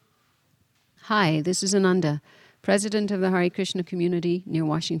Hi, this is Ananda, President of the Hare Krishna community near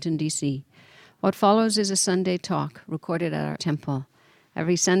Washington, D.C. What follows is a Sunday talk recorded at our temple.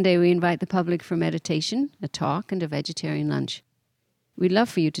 Every Sunday we invite the public for meditation, a talk, and a vegetarian lunch. We'd love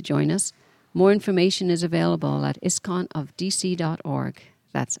for you to join us. More information is available at iskonofdc.org.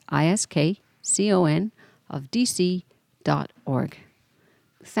 That's ISKCON of dc.org.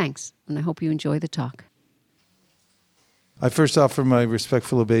 Thanks, and I hope you enjoy the talk. I first offer my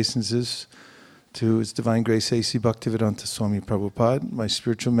respectful obeisances to His Divine Grace A.C. Bhaktivedanta Swami Prabhupada, my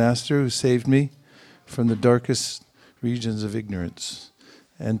spiritual master who saved me from the darkest regions of ignorance.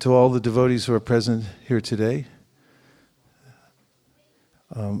 And to all the devotees who are present here today,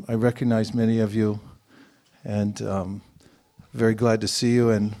 I recognize many of you and very glad to see you.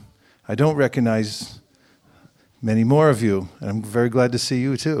 And I don't recognize many more of you, and I'm very glad to see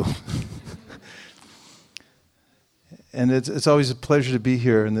you too. And it's always a pleasure to be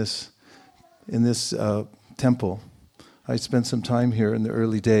here in this temple. I spent some time here in the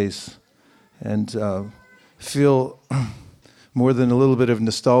early days and feel more than a little bit of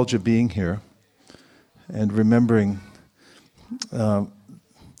nostalgia being here and remembering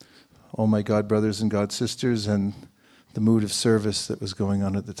all my God brothers and God sisters and the mood of service that was going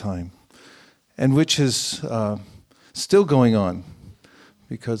on at the time, and which is still going on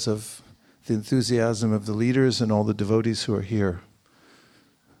because of the enthusiasm of the leaders and all the devotees who are here.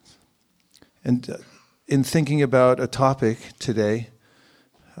 And in thinking about a topic today,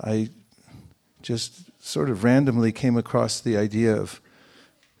 I just sort of randomly came across the idea of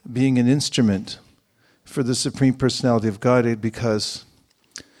being an instrument for the Supreme Personality of Godhead, because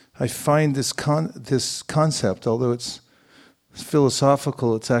I find this concept, although it's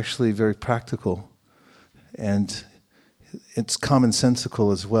philosophical, it's actually very practical, and it's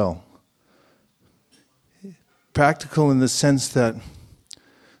commonsensical as well. Practical in the sense that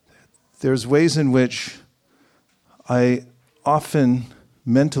there's ways in which I often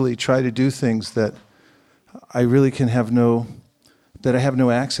mentally try to do things that I really that I have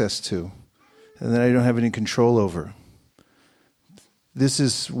no access to, and that I don't have any control over. This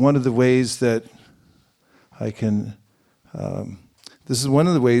is one of the ways that this is one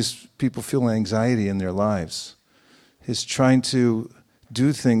of the ways people feel anxiety in their lives, is trying to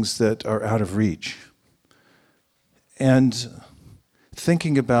do things that are out of reach. And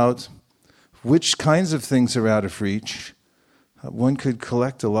thinking about which kinds of things are out of reach, one could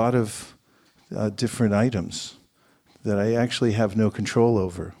collect a lot of different items that I actually have no control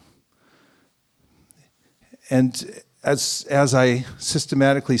over. And as I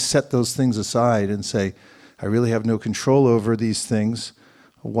systematically set those things aside and say, I really have no control over these things,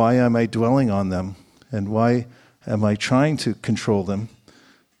 why am I dwelling on them? And why am I trying to control them?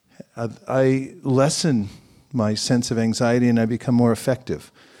 I lessen my sense of anxiety and I become more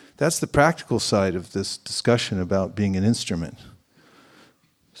effective. That's the practical side of this discussion about being an instrument.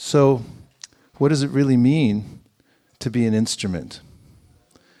 So, what does it really mean to be an instrument?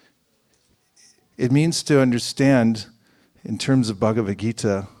 It means to understand, in terms of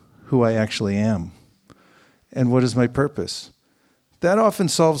Bhagavad-gita, who I actually am and what is my purpose. That often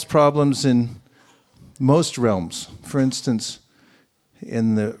solves problems in most realms. For instance,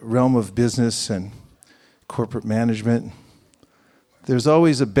 in the realm of business and corporate management, there's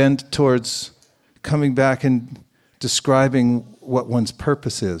always a bent towards coming back and describing what one's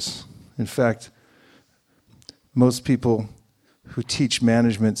purpose is. In fact, most people who teach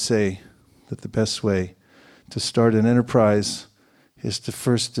management say that the best way to start an enterprise is to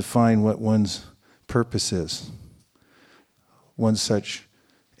first define what one's purpose is. One such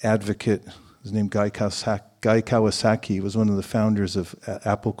advocate is named Guy Kawasaki, was one of the founders of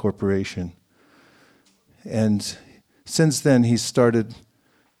Apple Corporation. And since then, he's started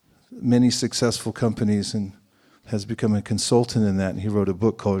many successful companies and has become a consultant in that. And he wrote a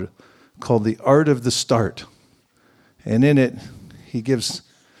book called The Art of the Start. And in it, he gives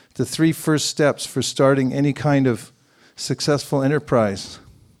the 3 first steps for starting any kind of successful enterprise.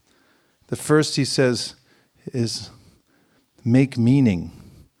 The first, he says, is make meaning.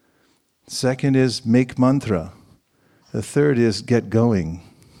 Second is make mantra. The third is get going.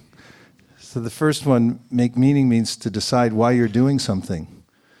 So the first one, make meaning, means to decide why you're doing something.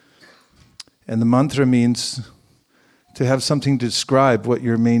 And the mantra means to have something to describe what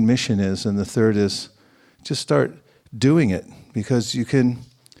your main mission is. And the third is just start doing it, because you can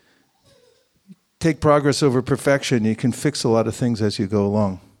take progress over perfection. You can fix a lot of things as you go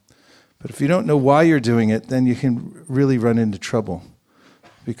along. But if you don't know why you're doing it, then you can really run into trouble,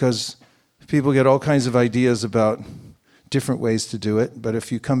 because people get all kinds of ideas about different ways to do it. But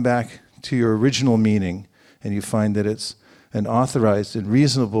if you come back to your original meaning and you find that it's and authorized and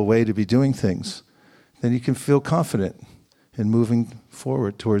reasonable way to be doing things, then you can feel confident in moving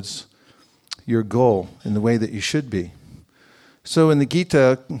forward towards your goal in the way that you should be. So in the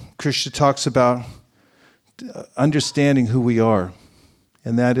Gita, Krishna talks about understanding who we are,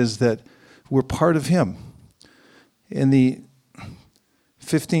 and that is that we're part of Him. In the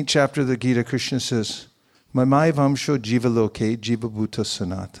 15th chapter of the Gita, Krishna says, Mamayavamsho jivaloke jivabhuta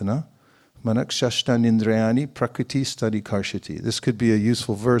sanatana manakshashtan indrayani prakriti study karshati. This could be a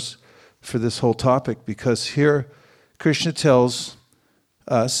useful verse for this whole topic, because here Krishna tells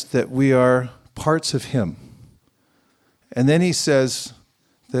us that we are parts of Him. And then he says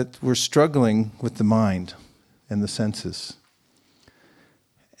that we're struggling with the mind and the senses.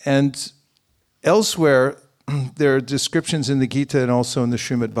 And elsewhere, there are descriptions in the Gita and also in the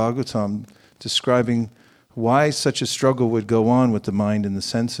Srimad Bhagavatam describing why such a struggle would go on with the mind and the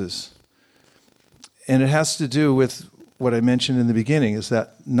senses. And it has to do with what I mentioned in the beginning, is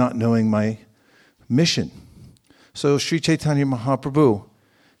that not knowing my mission. So Sri Chaitanya Mahaprabhu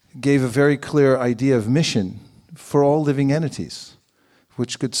gave a very clear idea of mission for all living entities,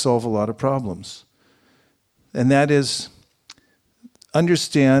 which could solve a lot of problems. And that is,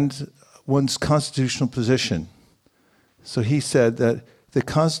 understand one's constitutional position. So he said that the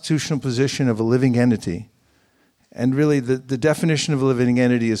constitutional position of a living entity, and really the definition of a living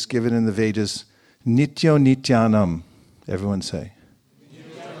entity is given in the Vedas, Nityo Nityanam. Everyone say.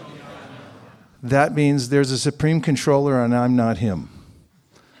 That means there's a supreme controller and I'm not him.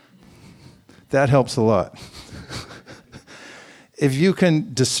 That helps a lot. If you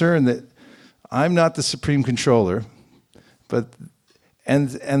can discern that I'm not the supreme controller,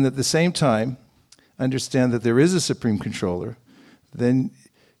 and at the same time understand that there is a supreme controller, then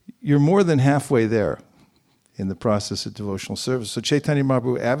you're more than halfway there in the process of devotional service. So Chaitanya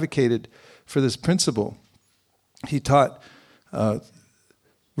Mahaprabhu advocated for this principle. He taught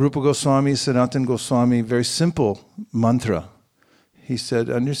Rupa Goswami, Sanatana Goswami, very simple mantra. He said,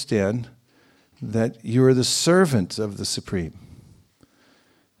 understand that you are the servant of the Supreme.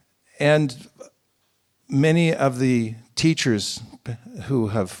 And many of the teachers who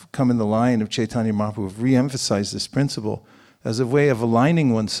have come in the line of Chaitanya Mahaprabhu have re-emphasized this principle as a way of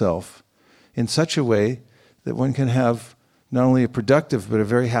aligning oneself in such a way that one can have not only a productive but a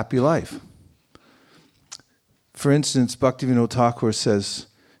very happy life. For instance, Bhaktivinoda Thakur says,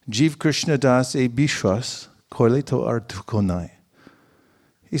 Jiv Krishna Das e Bishwas Korleto Artukonai.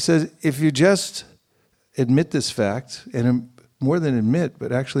 He says, if you just admit this fact, and more than admit,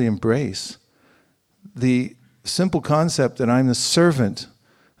 but actually embrace the simple concept that I'm the servant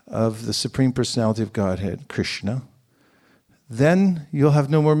of the Supreme Personality of Godhead, Krishna, then you'll have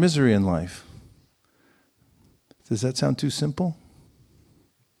no more misery in life. Does that sound too simple?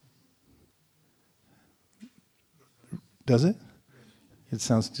 Does it? It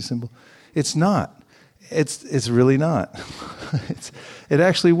sounds too simple. It's not. It's really not. It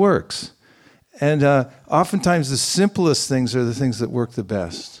actually works. And oftentimes the simplest things are the things that work the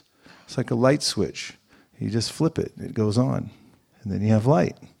best. It's like a light switch. You just flip it, it goes on, and then you have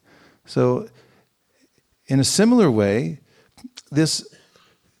light. So in a similar way, this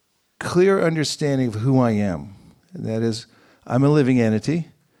clear understanding of who I am, that is, I'm a living entity,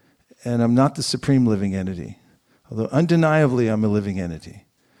 and I'm not the supreme living entity. Although undeniably I'm a living entity.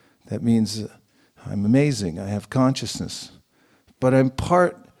 That means I'm amazing, I have consciousness. But I'm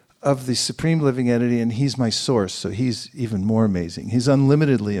part of the supreme living entity, and he's my source, so he's even more amazing. He's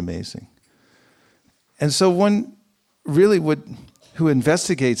unlimitedly amazing. And so one really who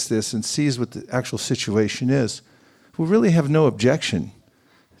investigates this and sees what the actual situation is, will really have no objection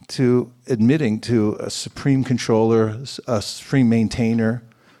to admitting to a supreme controller, a supreme maintainer,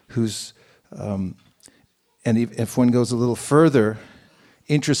 who's, and if one goes a little further,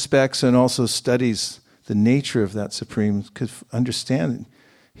 introspects and also studies the nature of that supreme, could understand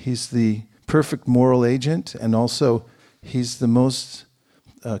he's the perfect moral agent, and also he's the most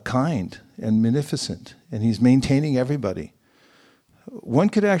kind and beneficent, and he's maintaining everybody. One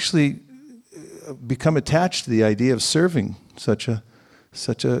could actually become attached to the idea of serving such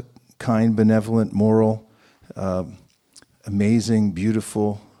a kind, benevolent, moral, amazing,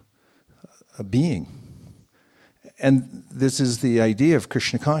 beautiful being. And this is the idea of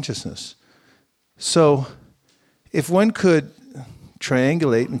Krishna consciousness. So if one could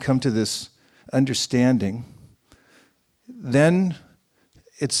triangulate and come to this understanding, then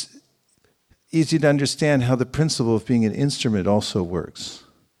it's easy to understand how the principle of being an instrument also works.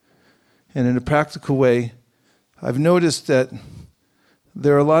 And in a practical way, I've noticed that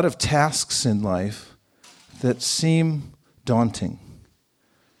there are a lot of tasks in life that seem daunting.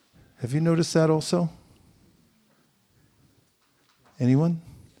 Have you noticed that also? Anyone?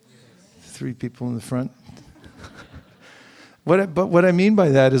 3 people in the front. But what I mean by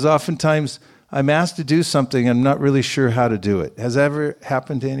that is oftentimes I'm asked to do something, I'm not really sure how to do it. Has that ever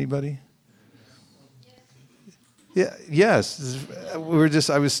happened to anybody? Yeah. Yes.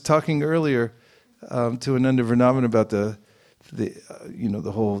 I was talking earlier to Ananda Varnavan about the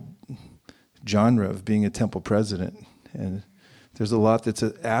whole genre of being a temple president, and there's a lot that's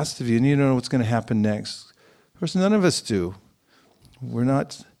asked of you, and you don't know what's going to happen next. Of course, none of us do. We're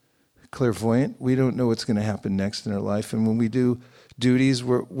not clairvoyant. We don't know what's going to happen next in our life, and when we do duties,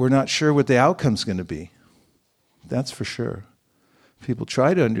 we're not sure what the outcome's going to be. That's for sure. People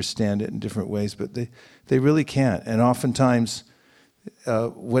try to understand it in different ways, but they really can't. And oftentimes,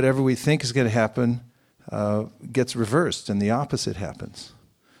 whatever we think is going to happen gets reversed, and the opposite happens.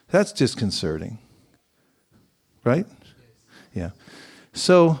 That's disconcerting, right? Yeah.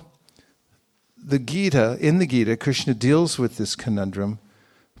 So, in the Gita, Krishna deals with this conundrum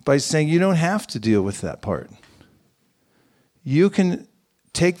by saying you don't have to deal with that part. You can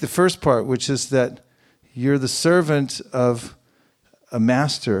take the first part, which is that you're the servant of a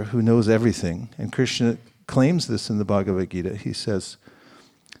master who knows everything. And Krishna claims this in the Bhagavad-gita. He says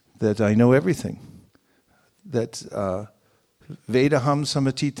that I know everything. That Vedaham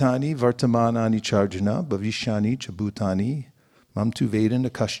samatitani vartamanani charjana bhavishani chabhutani mam tu vedana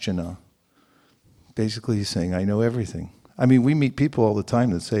kaschana. Basically he's saying, I know everything. I mean, we meet people all the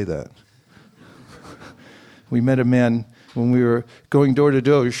time that say that. We met a man when we were going door to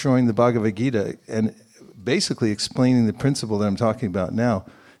door showing the Bhagavad-gita and basically explaining the principle that I'm talking about now.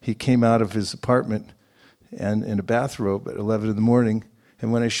 He came out of his apartment and in a bathrobe at 11 in the morning,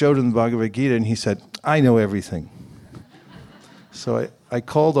 and when I showed him the Bhagavad-gita, and he said, I know everything. So I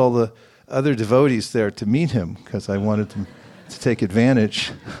called all the other devotees there to meet him because I wanted them to take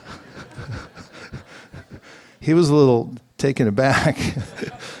advantage. He was a little taken aback.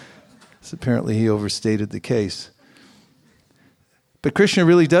 So apparently he overstated the case. But Krishna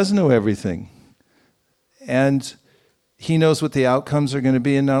really does know everything. And he knows what the outcomes are going to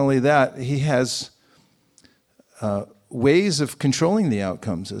be. And not only that, he has ways of controlling the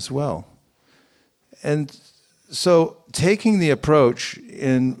outcomes as well. And so taking the approach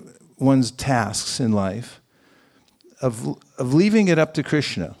in one's tasks in life of leaving it up to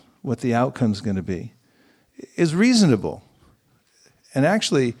Krishna, what the outcome's going to be, is reasonable. And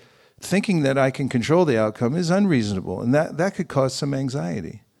actually, thinking that I can control the outcome is unreasonable. And that could cause some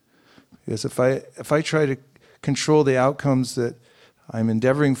anxiety. Because if I try to control the outcomes that I'm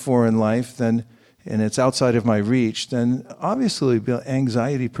endeavoring for in life, and it's outside of my reach, then obviously it'll be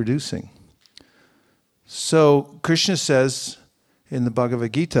anxiety producing. So Krishna says in the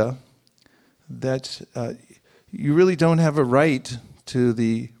Bhagavad-gita that you really don't have a right to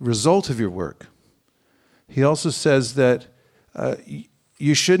the result of your work. He also says that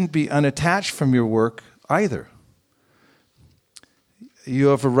you shouldn't be unattached from your work either. You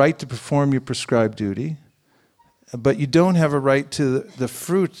have a right to perform your prescribed duty, but you don't have a right to the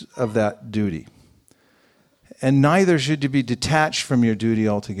fruit of that duty. And neither should you be detached from your duty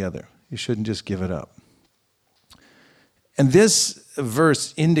altogether. You shouldn't just give it up. And this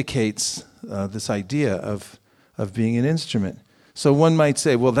verse indicates this idea of being an instrument. So one might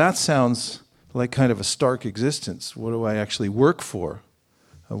say, well, that sounds like kind of a stark existence. What do I actually work for?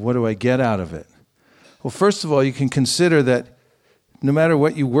 What do I get out of it? Well, first of all, you can consider that no matter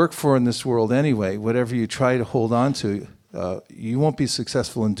what you work for in this world anyway, whatever you try to hold on to, you won't be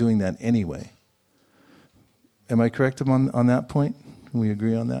successful in doing that anyway. Am I correct on that point? Can we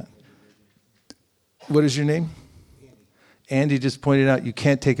agree on that? What is your name? Andy just pointed out you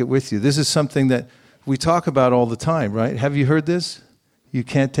can't take it with you. This is something that we talk about all the time, right? Have you heard this? You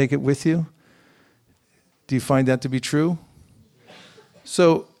can't take it with you? Do you find that to be true?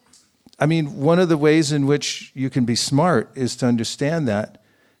 So, I mean, one of the ways in which you can be smart is to understand that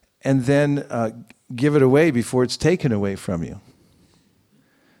and then give it away before it's taken away from you.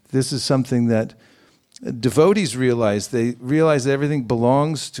 This is something that devotees realize. They realize that everything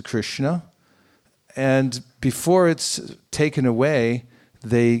belongs to Krishna, and before it's taken away,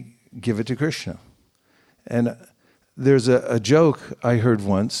 they give it to Krishna. And there's a joke I heard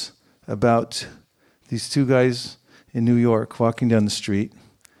once about these two guys in New York walking down the street,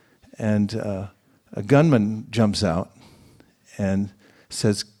 and a gunman jumps out and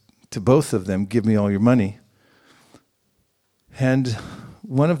says to both of them, "Give me all your money." And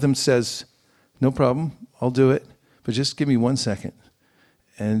one of them says, "No problem, I'll do it, but just give me 1 second."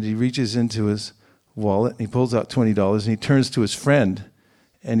 And he reaches into his wallet and he pulls out $20 and he turns to his friend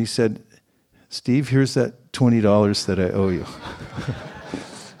and he said, "Steve, here's that $20 that I owe you."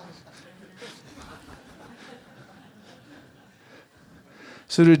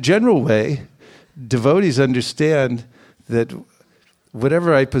 So in a general way, devotees understand that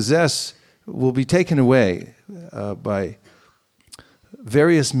whatever I possess will be taken away by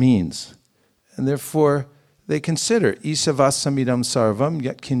various means. And therefore, they consider isavasamidam sarvam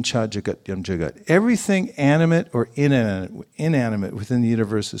yat kincha jagat yam jagat. Everything animate or inanimate within the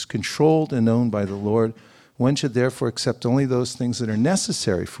universe is controlled and owned by the Lord. One should therefore accept only those things that are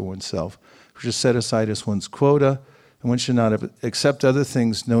necessary for oneself, which are set aside as one's quota, and one should not accept other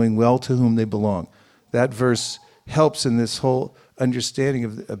things knowing well to whom they belong. That verse helps in this whole understanding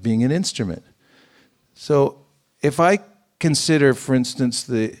of being an instrument. So if I consider, for instance,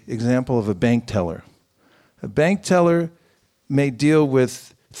 the example of a bank teller. A bank teller may deal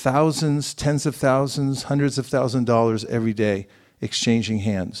with thousands, tens of thousands, hundreds of thousands of dollars every day exchanging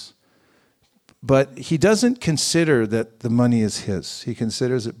hands. But he doesn't consider that the money is his. He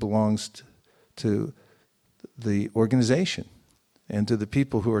considers it belongs to the organization and to the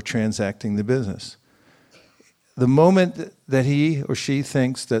people who are transacting the business. The moment that he or she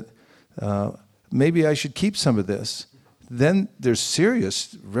thinks that maybe I should keep some of this, then there's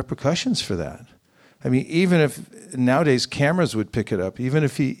serious repercussions for that. I mean, even if nowadays cameras would pick it up, even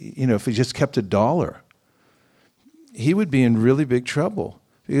if if he just kept $1, he would be in really big trouble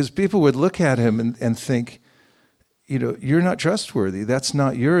because people would look at him and think, you're not trustworthy. That's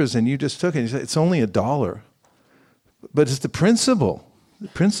not yours, and you just took it. He said, it's only $1, but it's the principle. The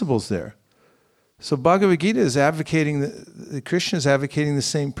principle's there. So Bhagavad-gita is advocating, Krishna is advocating the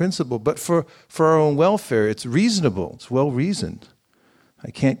same principle, but for our own welfare. It's reasonable, it's well-reasoned. I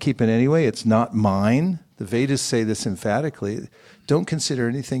can't keep it anyway, it's not mine. The Vedas say this emphatically. Don't consider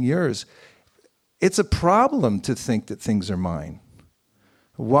anything yours. It's a problem to think that things are mine.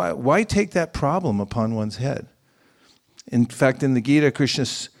 Why take that problem upon one's head? In fact, in the Gita, Krishna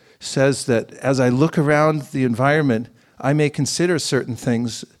says that as I look around the environment, I may consider certain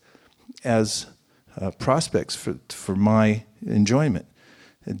things as prospects for my enjoyment.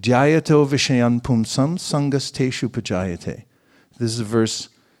 Jyato vishayan pumsam sangas teshu pajayate. This is a verse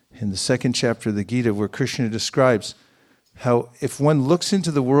in the second chapter of the Gita where Krishna describes how if one looks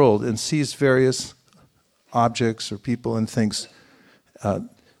into the world and sees various objects or people and things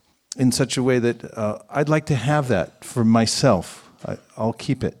in such a way that I'd like to have that for myself, I'll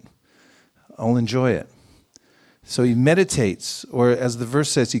keep it, I'll enjoy it. So he meditates, or as the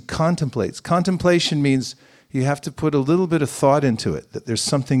verse says, he contemplates. Contemplation means you have to put a little bit of thought into it, that there's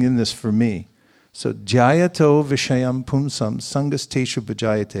something in this for me. So jyato vishayam pumsam sangas teshu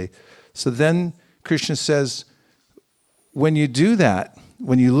bhajayate. So then Krishna says, when you do that,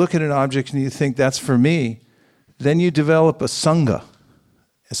 when you look at an object and you think that's for me, then you develop a sangha.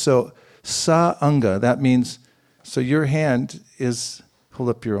 So sa anga, that means, so your hand is, hold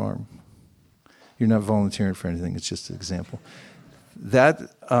up your arm. You're not volunteering for anything, it's just an example. That,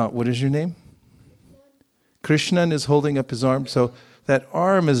 what is your name? Krishnan is holding up his arm. So that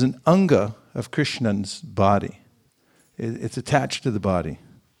arm is an anga of Krishnan's body. It's attached to the body,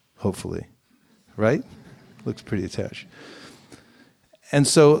 hopefully. Right? Looks pretty attached. And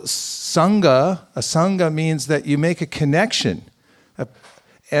so a sangha means that you make a connection.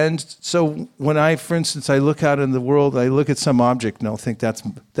 And so when for instance, I look out in the world, I look at some object and I'll think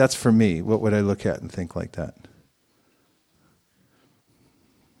that's for me. What would I look at and think like that?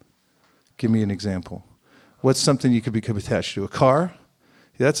 Give me an example. What's something you could become attached to? A car?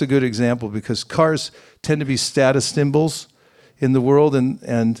 That's a good example because cars tend to be status symbols in the world,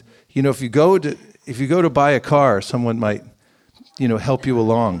 and if you go to buy a car, someone might help you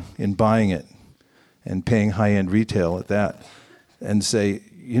along in buying it and paying high-end retail at that, and say,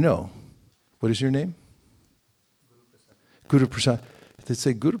 what is your name? Guru Prasad. They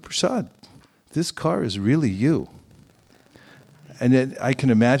say, Guru Prasad, this car is really you. And then I can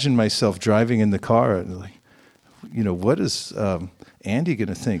imagine myself driving in the car and like, what is Andy going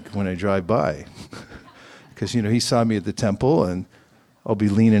to think when I drive by? Because, he saw me at the temple and I'll be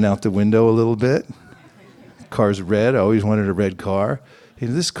leaning out the window a little bit. Car's red. I always wanted a red car.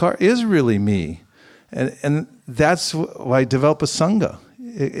 This car is really me. And that's why I develop a sangha.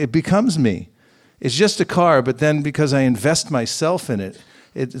 It becomes me. It's just a car, but then because I invest myself in it,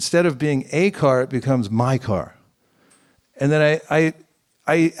 instead of being a car, it becomes my car. And then I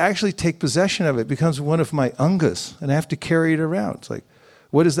actually take possession of it. It becomes one of my angas, and I have to carry it around. It's like,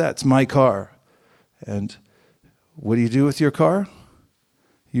 what is that? It's my car. And what do you do with your car?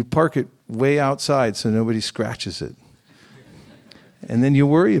 You park it way outside so nobody scratches it. And then you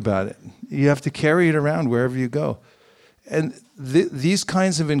worry about it. You have to carry it around wherever you go. And these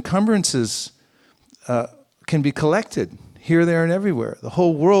kinds of encumbrances can be collected here, there, and everywhere. The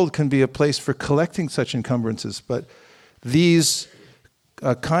whole world can be a place for collecting such encumbrances, but these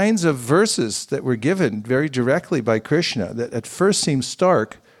kinds of verses that were given very directly by Krishna that at first seem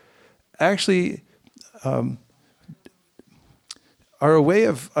stark actually are a way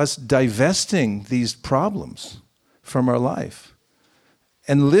of us divesting these problems from our life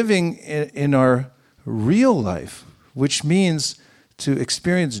and living in our real life, which means to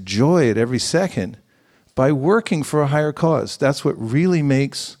experience joy at every second by working for a higher cause. That's what really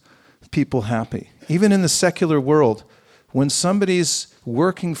makes people happy. Even in the secular world, when somebody's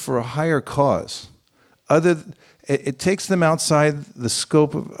working for a higher cause, it takes them outside the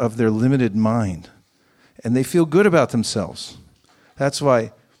scope of their limited mind, and they feel good about themselves. That's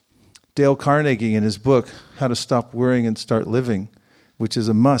why Dale Carnegie, in his book, How to Stop Worrying and Start Living, which is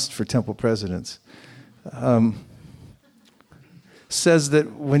a must for temple presidents, says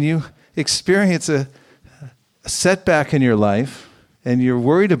that when you experience a setback in your life and you're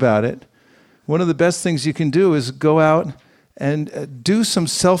worried about it, one of the best things you can do is go out and do some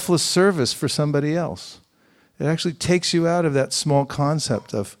selfless service for somebody else. It actually takes you out of that small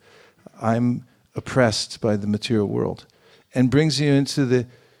concept of I'm oppressed by the material world and brings you into the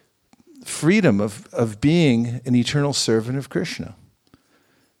freedom of being an eternal servant of Krishna.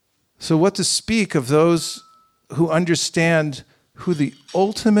 So what to speak of those who understand who the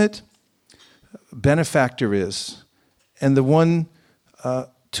ultimate benefactor is and the one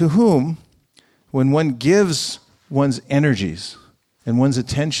to whom, when one gives one's energies and one's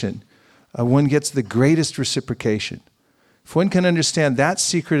attention, one gets the greatest reciprocation. If one can understand that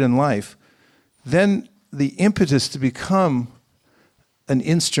secret in life, then the impetus to become an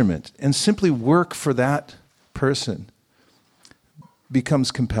instrument and simply work for that person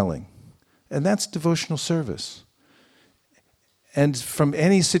becomes compelling. And that's devotional service. And from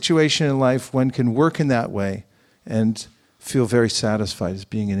any situation in life, one can work in that way and feel very satisfied as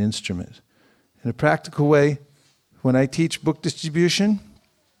being an instrument. In a practical way, when I teach book distribution,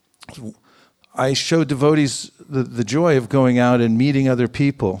 I show devotees the joy of going out and meeting other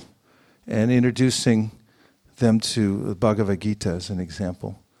people and introducing them to the Bhagavad-gita as an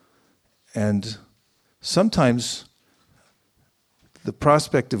example. And sometimes the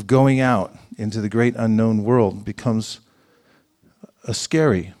prospect of going out into the great unknown world becomes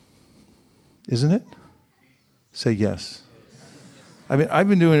scary, isn't it? Say yes. I mean, I've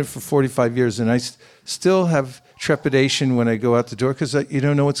been doing it for 45 years, and I still have trepidation when I go out the door because you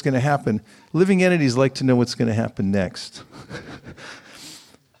don't know what's going to happen. Living entities like to know what's going to happen next.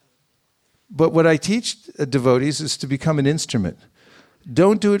 But what I teach devotees is to become an instrument.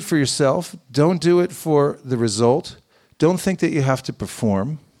 Don't do it for yourself. Don't do it for the result. Don't think that you have to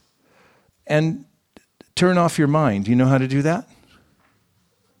perform. And turn off your mind. Do you know how to do that?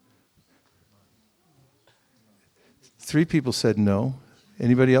 3 people said no.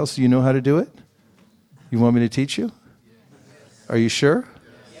 Anybody else, do you know how to do it? You want me to teach you? Are you sure?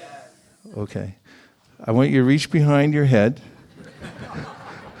 Okay. I want you to reach behind your head,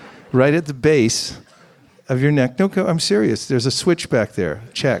 right at the base of your neck. No, I'm serious. There's a switch back there.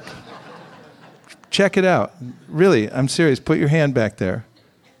 Check. Check it out. Really, I'm serious. Put your hand back there.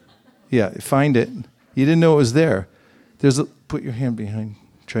 Yeah, find it. You didn't know it was there. Put your hand behind,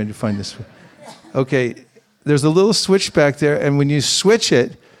 trying to find this. Okay, there's a little switch back there, and when you switch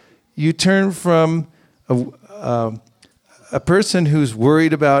it, you turn from a person who's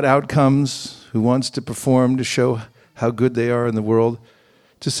worried about outcomes, who wants to perform to show how good they are in the world,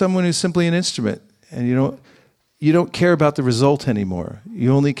 to someone who's simply an instrument. And you don't care about the result anymore.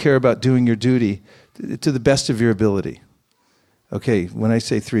 You only care about doing your duty to the best of your ability. Okay, when I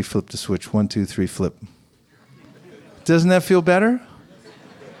say 3, flip the switch. 1, 2, 3, flip. Doesn't that feel better?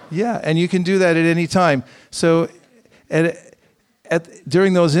 Yeah, and you can do that at any time. So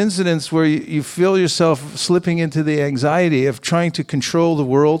during those incidents where you feel yourself slipping into the anxiety of trying to control the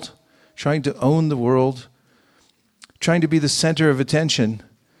world, trying to own the world, trying to be the center of attention,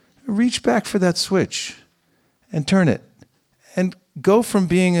 reach back for that switch and turn it. And go from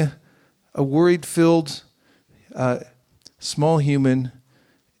being a worried-filled small human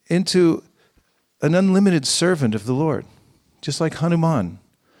into an unlimited servant of the Lord, just like Hanuman.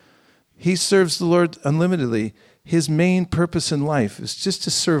 He serves the Lord unlimitedly. His main purpose in life is just to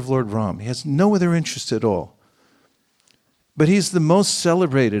serve Lord Ram. He has no other interest at all. But he's the most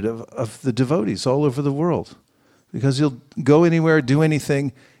celebrated of the devotees all over the world because he'll go anywhere, do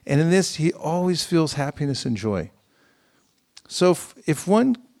anything, and in this he always feels happiness and joy. So if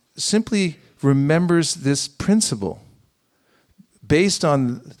one simply remembers this principle based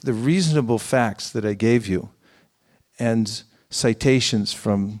on the reasonable facts that I gave you and citations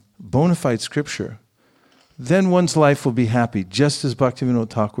from bona fide scripture, then one's life will be happy, just as Bhaktivinoda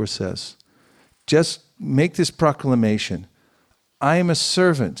Thakur says. Just make this proclamation. I am a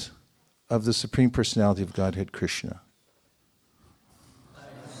servant of the Supreme Personality of Godhead, Krishna.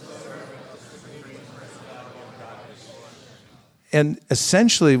 And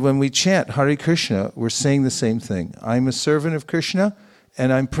essentially, when we chant Hare Krishna, we're saying the same thing. I'm a servant of Krishna,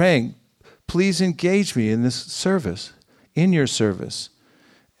 and I'm praying, please engage me in this service, in your service.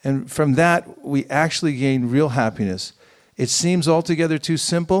 And from that, we actually gain real happiness. It seems altogether too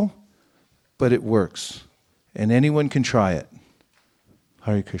simple, but it works. And anyone can try it.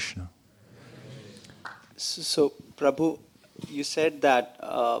 Hare Krishna. So, Prabhu, you said that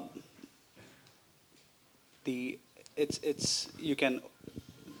the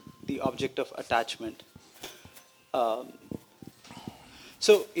object of attachment.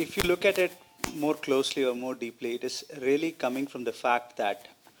 So, if you look at it more closely or more deeply, it is really coming from the fact that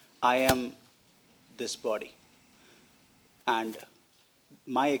I am this body, and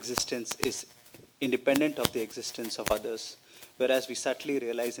my existence is independent of the existence of others, whereas we subtly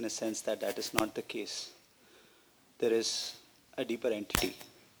realize in a sense that that is not the case. There is a deeper entity,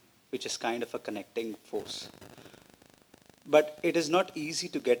 which is kind of a connecting force. But it is not easy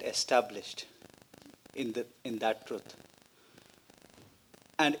to get established in that truth.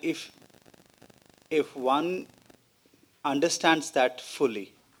 And if one understands that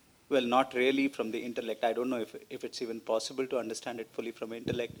fully, well, not really from the intellect, I don't know if it's even possible to understand it fully from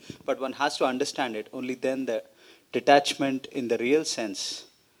intellect, but one has to understand it, only then the detachment in the real sense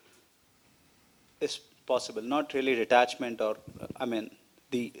is possible. Not really detachment, or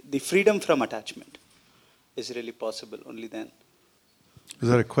the freedom from attachment is really possible only then. Is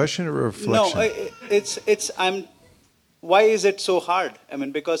that a question or a reflection? No, why is it so hard?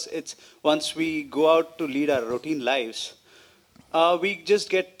 Because it's once we go out to lead our routine lives, we just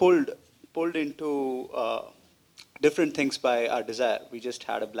get pulled into different things by our desire. We just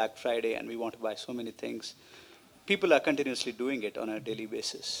had a Black Friday and we want to buy so many things. People are continuously doing it on a daily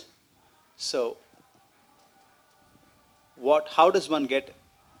basis. So, how does one get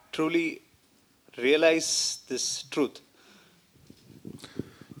truly realize this truth?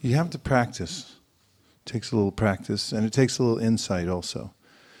 You have to practice. It takes a little practice, and it takes a little insight also.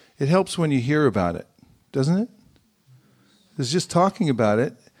 It helps when you hear about it, doesn't it? It's just talking about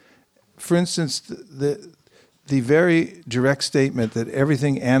it. For instance, the very direct statement that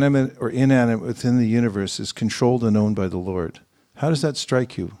everything animate or inanimate within the universe is controlled and owned by the Lord. How does that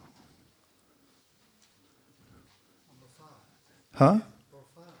strike you? Huh?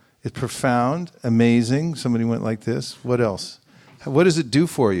 It's profound, amazing. Somebody went like this. What else? What does it do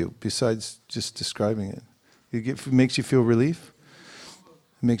for you besides just describing it? It makes you feel relief?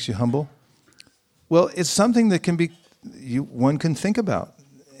 It makes you humble? Well, it's something that one can think about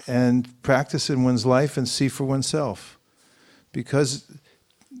and practice in one's life and see for oneself. Because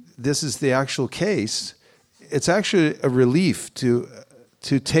this is the actual case, it's actually a relief to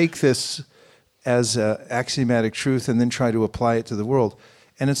take this as an axiomatic truth and then try to apply it to the world.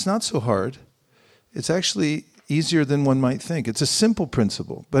 And it's not so hard. It's actually easier than one might think. It's a simple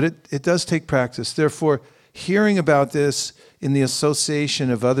principle, but it does take practice. Therefore, hearing about this in the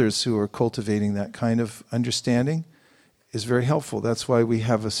association of others who are cultivating that kind of understanding is very helpful. That's why we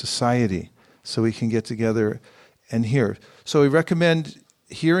have a society, so we can get together and hear. So we recommend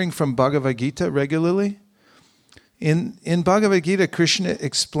hearing from Bhagavad-gita regularly. In Bhagavad-gita, Krishna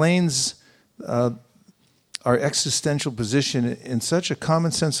explains our existential position in such a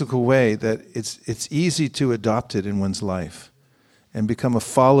commonsensical way that it's easy to adopt it in one's life and become a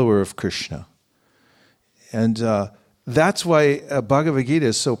follower of Krishna. And that's why Bhagavad-gita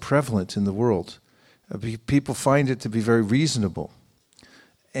is so prevalent in the world. People find it to be very reasonable.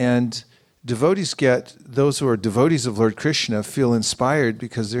 And those who are devotees of Lord Krishna feel inspired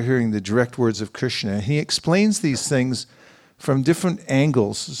because they're hearing the direct words of Krishna. And he explains these things from different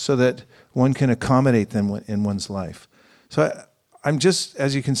angles so that one can accommodate them in one's life. So I'm just,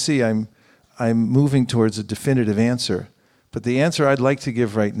 as you can see, I'm moving towards a definitive answer. But the answer I'd like to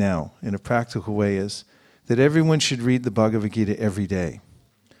give right now, in a practical way, is that everyone should read the Bhagavad Gita every day.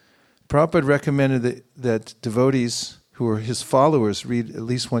 Prabhupada recommended that devotees who are his followers read at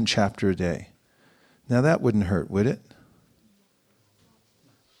least one chapter a day. Now that wouldn't hurt, would it?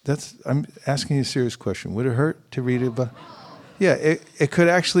 I'm asking you a serious question. Would it hurt to read it? Yeah, it could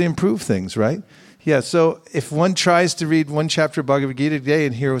actually improve things, right? Yeah, so if one tries to read one chapter of Bhagavad Gita a day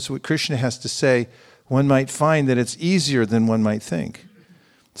and hears what Krishna has to say, one might find that it's easier than one might think.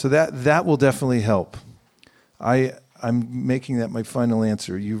 So that will definitely help. I'm making that my final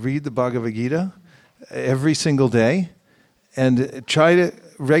answer. You read the Bhagavad Gita every single day and try to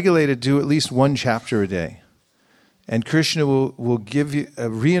regulate it to at least one chapter a day. And Krishna will give you,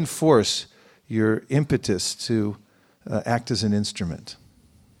 reinforce your impetus to act as an instrument.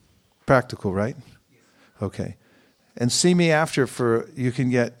 Practical, right? Okay. And see me after you can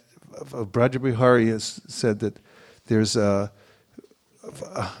get, Brajabihari has said that there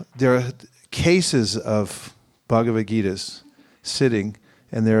are cases of Bhagavad Gitas sitting,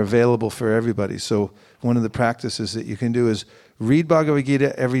 and they're available for everybody. So one of the practices that you can do is read Bhagavad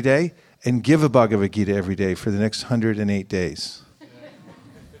Gita every day and give a Bhagavad Gita every day for the next 108 days.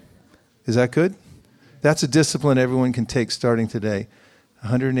 Is that good? That's a discipline everyone can take starting today.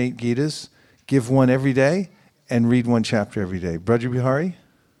 108 Gitas, give one every day, and read one chapter every day. Brajabihari,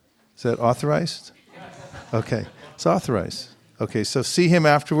 is that authorized? Okay, it's authorized. Okay, so see him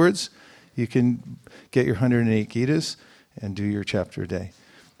afterwards. You can get your 108 Gitas and do your chapter a day.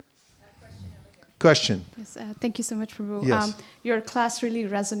 Question. Yes, thank you so much, Prabhu. Yes. Your class really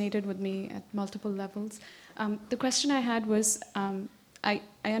resonated with me at multiple levels. The question I had was, I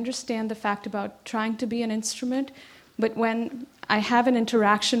understand the fact about trying to be an instrument, but when I have an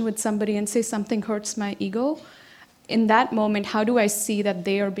interaction with somebody and say something hurts my ego, in that moment, how do I see that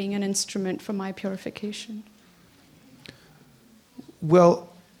they are being an instrument for my purification? Well,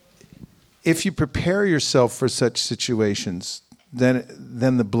 if you prepare yourself for such situations,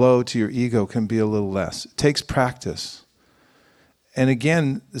 then the blow to your ego can be a little less. It takes practice. And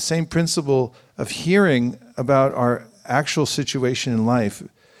again, the same principle of hearing about our actual situation in life,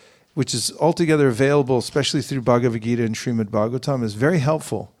 which is altogether available, especially through Bhagavad Gita and Srimad Bhagavatam, is very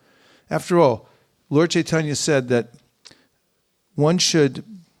helpful. After all, Lord Chaitanya said that one should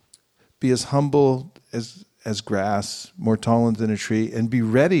be as humble as grass, more tolerant than a tree, and be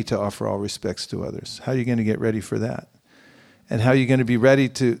ready to offer all respects to others. How are you going to get ready for that? And how are you going to be ready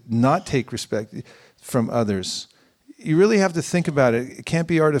to not take respect from others? You really have to think about it. It can't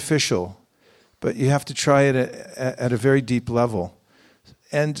be artificial, but you have to try it at a very deep level.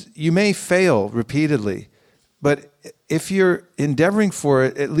 And you may fail repeatedly, but if you're endeavoring for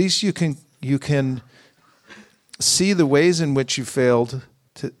it, at least you can see the ways in which you failed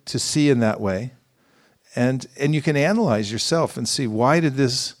to see in that way. And you can analyze yourself and see, why did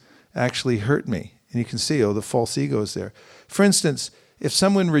this actually hurt me? And you can see, the false ego is there. For instance, if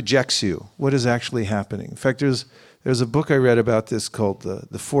someone rejects you, what is actually happening? In fact, there's a book I read about this called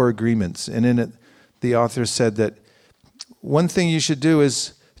The Four Agreements. And in it, the author said that one thing you should do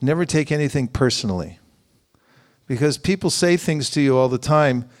is never take anything personally. Because people say things to you all the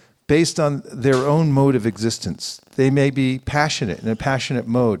time based on their own mode of existence. They may be passionate, in a passionate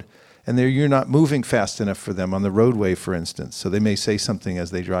mode, and you're not moving fast enough for them on the roadway, for instance. So they may say something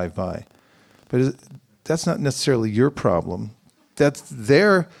as they drive by. But that's not necessarily your problem. That's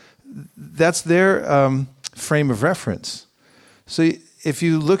their frame of reference. So if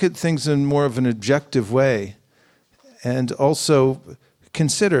you look at things in more of an objective way, and also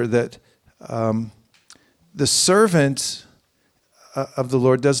consider that the servant of the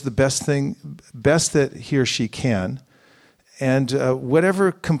Lord does the best that he or she can, and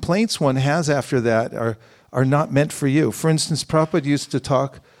whatever complaints one has after that are not meant for you. For instance, Prabhupada used to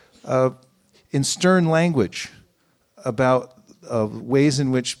talk in stern language about ways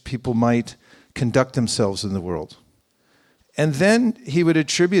in which people might conduct themselves in the world. And then he would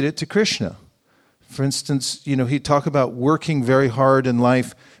attribute it to Krishna. For instance, he'd talk about working very hard in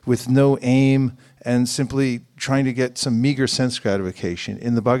life with no aim and simply trying to get some meager sense gratification.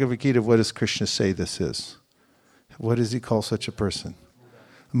 In the Bhagavad Gita, what does Krishna say this is? What does he call such a person?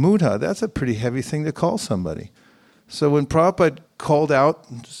 Mudha. That's a pretty heavy thing to call somebody. So when Prabhupada called out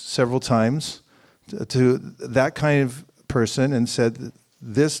several times to that kind of person and said that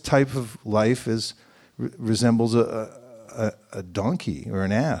this type of life resembles a donkey or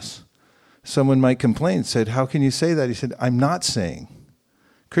an ass, someone might complain and said, "How can you say that?" He said, "I'm not saying.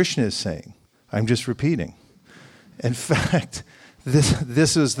 Krishna is saying. I'm just repeating." In fact,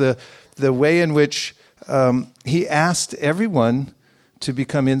 this is the way in which he asked everyone to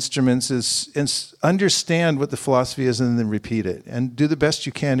become instruments, is understand what the philosophy is and then repeat it. And do the best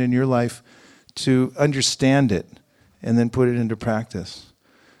you can in your life to understand it and then put it into practice.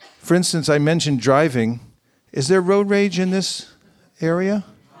 For instance, I mentioned driving. Is there road rage in this area?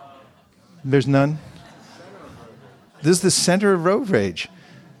 There's none? This is the center of road rage.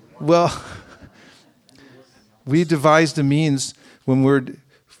 Well, we devised a means when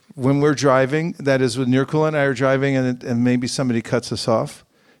we're driving, that is when Nirkula and I are driving and maybe somebody cuts us off.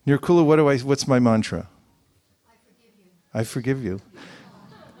 Nirkula, what's my mantra? I forgive you.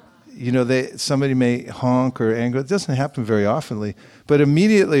 Somebody may honk or anger. It doesn't happen very oftenly, but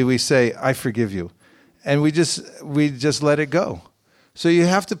immediately we say, "I forgive you." And we just let it go. So you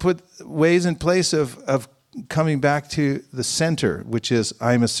have to put ways in place of coming back to the center, which is,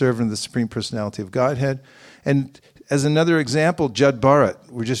 I'm a servant of the Supreme Personality of Godhead. And As another example, Jud Bharat,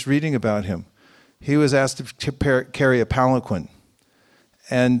 we're just reading about him. He was asked to carry a palanquin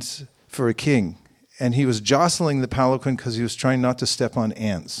and for a king. And he was jostling the palanquin because he was trying not to step on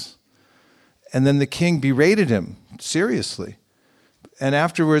ants. And then the king berated him, seriously. And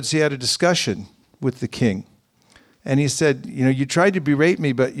afterwards he had a discussion with the king. And he said, you tried to berate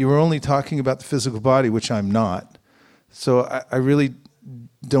me, but you were only talking about the physical body, which I'm not. So I really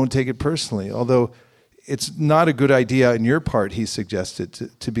don't take it personally. Although it's not a good idea on your part, he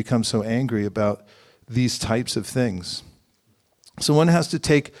suggested, to become so angry about these types of things. So one has to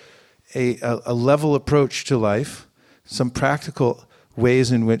take a level approach to life, some practical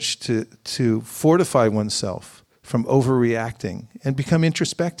ways in which to fortify oneself from overreacting and become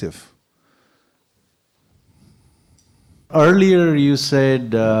introspective. Earlier you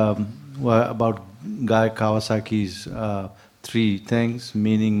said about Guy Kawasaki's 3 things,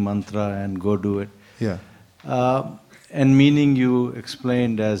 meaning, mantra, and go do it. Yeah. And meaning you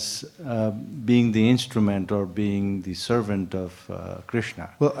explained as being the instrument or being the servant of Krishna.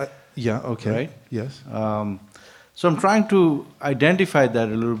 Well, yeah, okay. Right? Yes. So I'm trying to identify that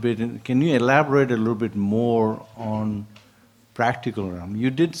a little bit. Can you elaborate a little bit more on practical realm? You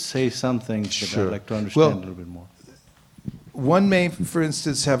did say some things that I'd like to understand a little bit more. One may, for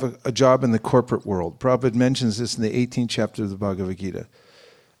instance, have a job in the corporate world. Prabhupada mentions this in the 18th chapter of the Bhagavad-gita.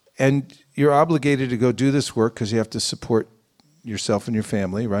 And you're obligated to go do this work because you have to support yourself and your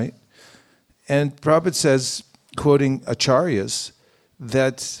family, right? And Prabhupada says, quoting acharyas,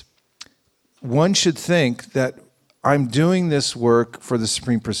 that one should think that I'm doing this work for the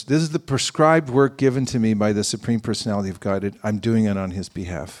Supreme Person. This is the prescribed work given to me by the Supreme Personality of Godhead. I'm doing it on His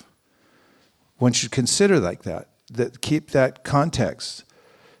behalf. One should consider like that keep that context.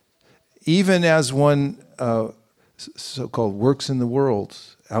 Even as one so-called works in the world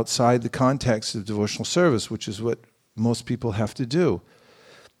outside the context of devotional service, which is what most people have to do,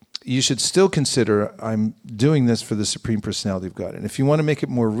 you should still consider, I'm doing this for the Supreme Personality of God. And if you want to make it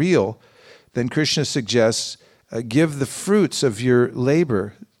more real, then Krishna suggests give the fruits of your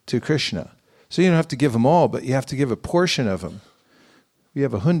labor to Krishna. So you don't have to give them all, but you have to give a portion of them. We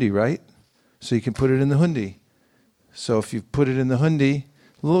have a hundi, right? So you can put it in the hundi. So if you put it in the hundi,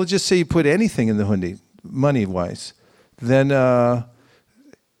 we'll just say you put anything in the hundi, money-wise, then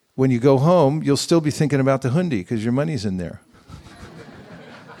when you go home, you'll still be thinking about the hundi because your money's in there.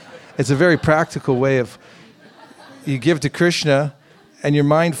 It's a very practical way of, you give to Krishna and your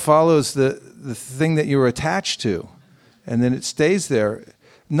mind follows the thing that you were attached to, and then it stays there.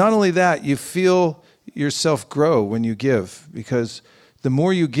 Not only that, you feel yourself grow when you give, because the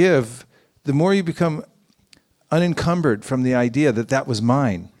more you give, the more you become unencumbered from the idea that that was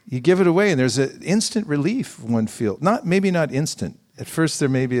mine. You give it away and there's an instant relief one feels. Maybe not instant. At first there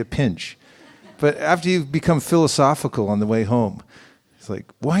may be a pinch. But after you become philosophical on the way home, it's like,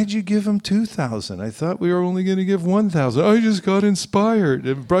 why'd you give him 2,000? I thought we were only going to give 1,000. I just got inspired.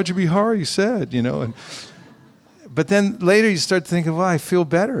 And Braja Bihari said, But then later you start thinking, well, I feel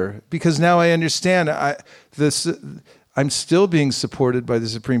better because now I understand I'm still being supported by the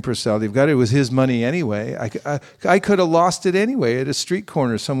Supreme Personality of God. It was His money anyway. I could have lost it anyway at a street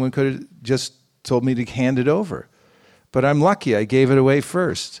corner. Someone could have just told me to hand it over. But I'm lucky. I gave it away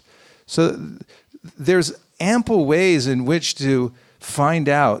first. So there's ample ways in which to find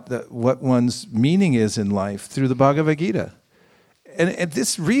out what one's meaning is in life through the Bhagavad-gita. And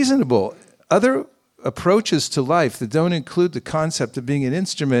it's reasonable. Other approaches to life that don't include the concept of being an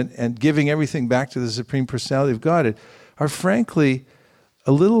instrument and giving everything back to the Supreme Personality of God are frankly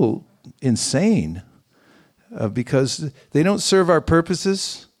a little insane because they don't serve our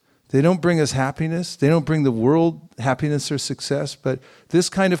purposes. They don't bring us happiness. They don't bring the world happiness or success. But this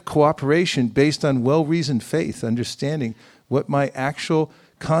kind of cooperation based on well-reasoned faith, understanding what my actual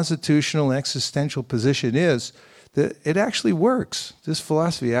constitutional and existential position is, that it actually works. This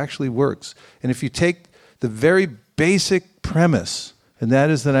philosophy actually works. And if you take the very basic premise, and that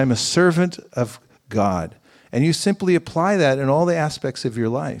is that I'm a servant of God, and you simply apply that in all the aspects of your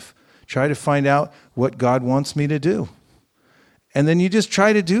life, try to find out what God wants me to do. And then you just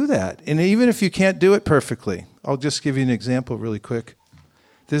try to do that. And even if you can't do it perfectly, I'll just give you an example really quick.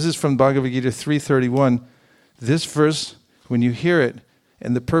 This is from Bhagavad-gita 3:31. This verse, when you hear it,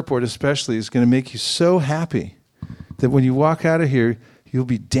 and the purport especially, is going to make you so happy that when you walk out of here, you'll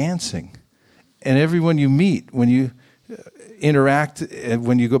be dancing. And everyone you meet, when you interact, and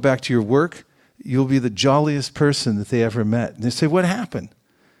when you go back to your work, you'll be the jolliest person that they ever met. And they say, what happened?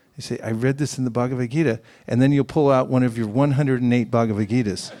 You say, I read this in the Bhagavad-gita. And then you'll pull out one of your 108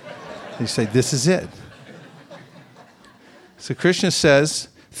 Bhagavad-gitas. And you say, this is it. So Krishna says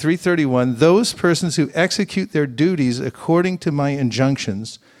 331, those persons who execute their duties according to my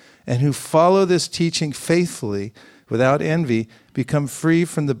injunctions and who follow this teaching faithfully without envy become free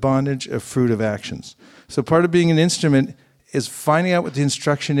from the bondage of fruit of actions. So part of being an instrument is finding out what the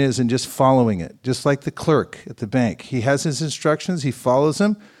instruction is and just following it, just like the clerk at the bank. He has his instructions, he follows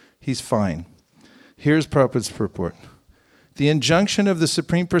them, he's fine. Here's Prabhupada's purport. The injunction of the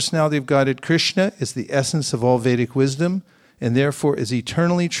Supreme Personality of Godhead Krishna is the essence of all Vedic wisdom and therefore is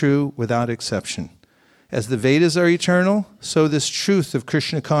eternally true without exception. As the Vedas are eternal, so this truth of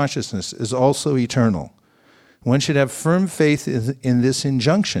Krishna consciousness is also eternal. One should have firm faith in this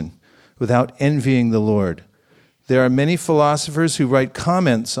injunction without envying the Lord. There are many philosophers who write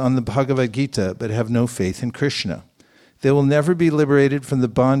comments on the Bhagavad-gita but have no faith in Krishna. They will never be liberated from the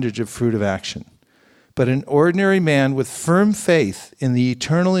bondage of fruit of action. But an ordinary man with firm faith in the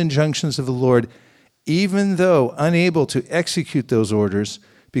eternal injunctions of the Lord, even though unable to execute those orders,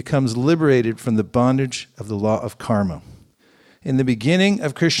 becomes liberated from the bondage of the law of karma. In the beginning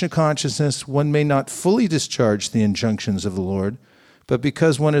of Krishna consciousness, one may not fully discharge the injunctions of the Lord, but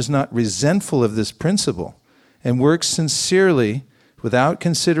because one is not resentful of this principle and works sincerely without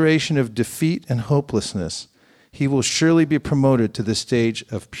consideration of defeat and hopelessness, he will surely be promoted to the stage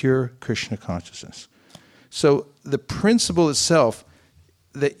of pure Krishna consciousness. So the principle itself,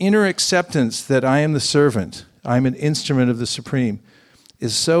 the inner acceptance that I am the servant, I'm an instrument of the Supreme,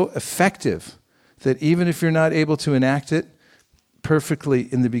 is so effective that even if you're not able to enact it perfectly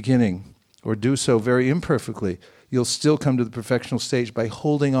in the beginning, or do so very imperfectly, you'll still come to the perfectional stage by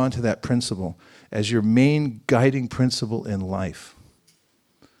holding on to that principle as your main guiding principle in life.